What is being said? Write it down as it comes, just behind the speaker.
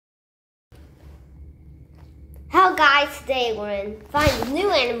Hello guys, today we're in Find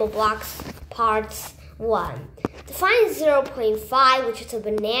New Animal Blocks Parts 1. To find 0.5, which is a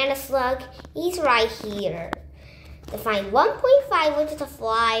banana slug, he's right here. To find 1.5, which is a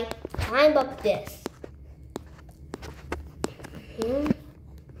fly, climb up this.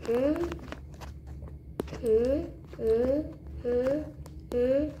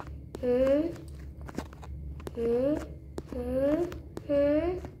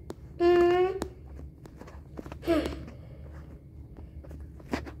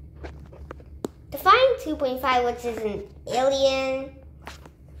 To find 2.5, which is an alien,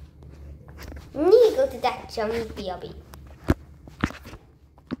 you need to go to that jumpy obby.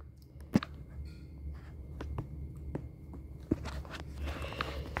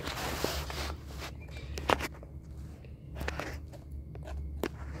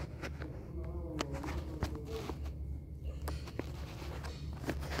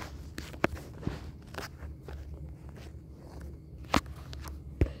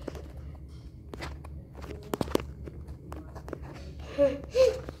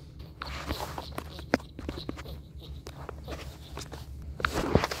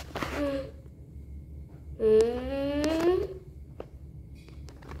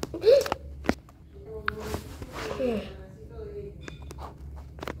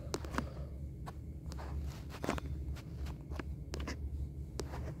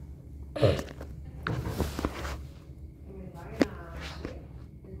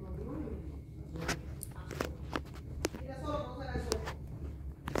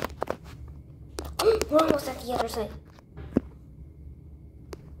 We're almost at the other side.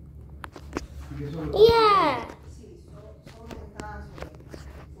 Yeah.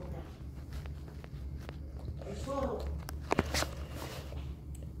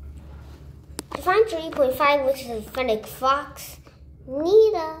 To find 3.5, which is a fennec fox,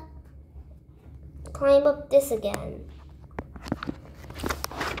 need to climb up this again.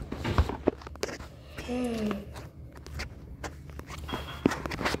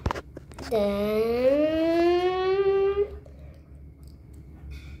 Then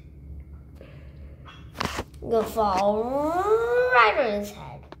you'll fall right on his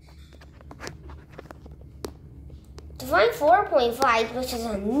head. To find 4.5, which is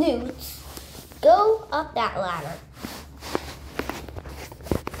a newt, go up that ladder.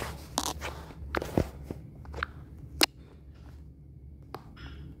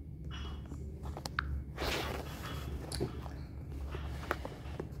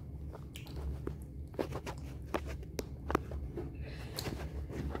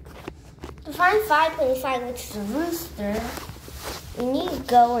 To find 5.5, which is a rooster, you need to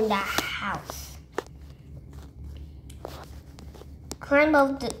go in that house. Climb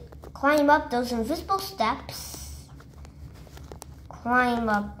up those invisible steps. Climb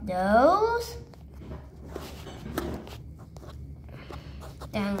up those.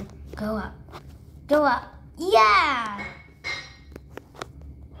 Then go up. Go up. Yeah!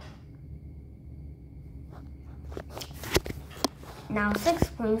 Now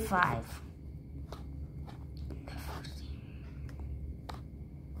 6.5.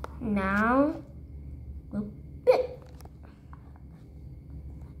 Now, to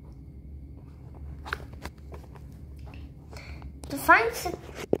find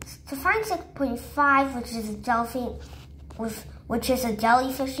 6.5, which is a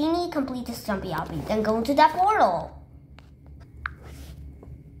jellyfish, you need to complete this jumpy obby. Then go into that portal.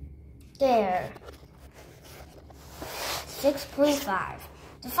 There. 6.5.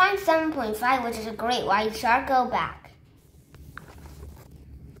 To find 7.5, which is a great white shark, go back.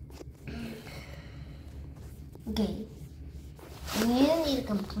 Okay, you need to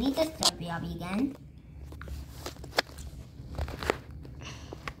complete this jumpy obby again.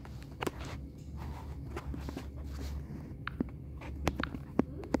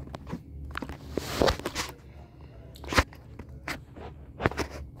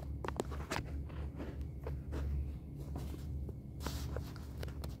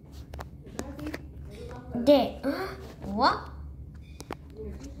 There. What?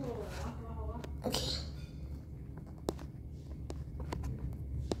 Okay.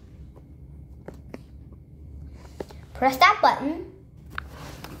 Press that button.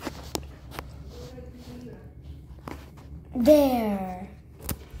 There.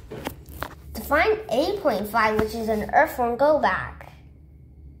 To find 8.5, which is an earthworm, go back.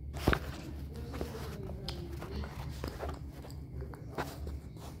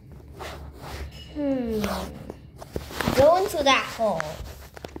 Go into that hole.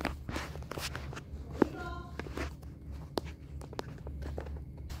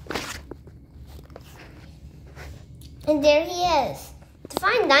 And there he is. To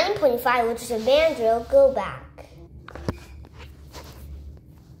find 9.5, which is a mandrill, go back.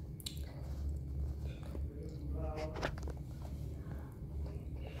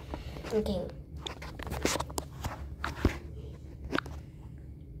 Okay.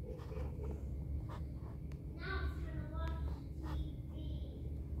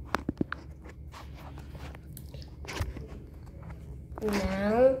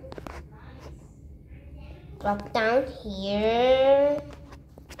 Now, drop down here.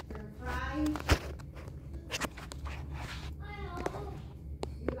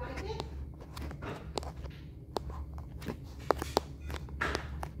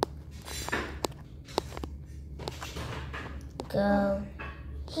 Go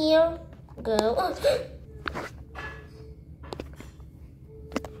here. Go.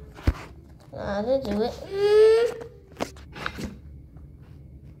 Gotta do it.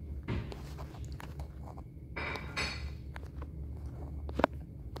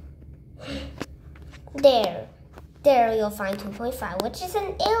 There you'll find 2.5, which is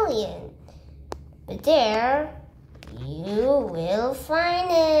an alien. But there, you will find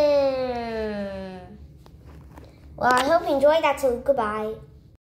him. Well, I hope you enjoyed that, so goodbye.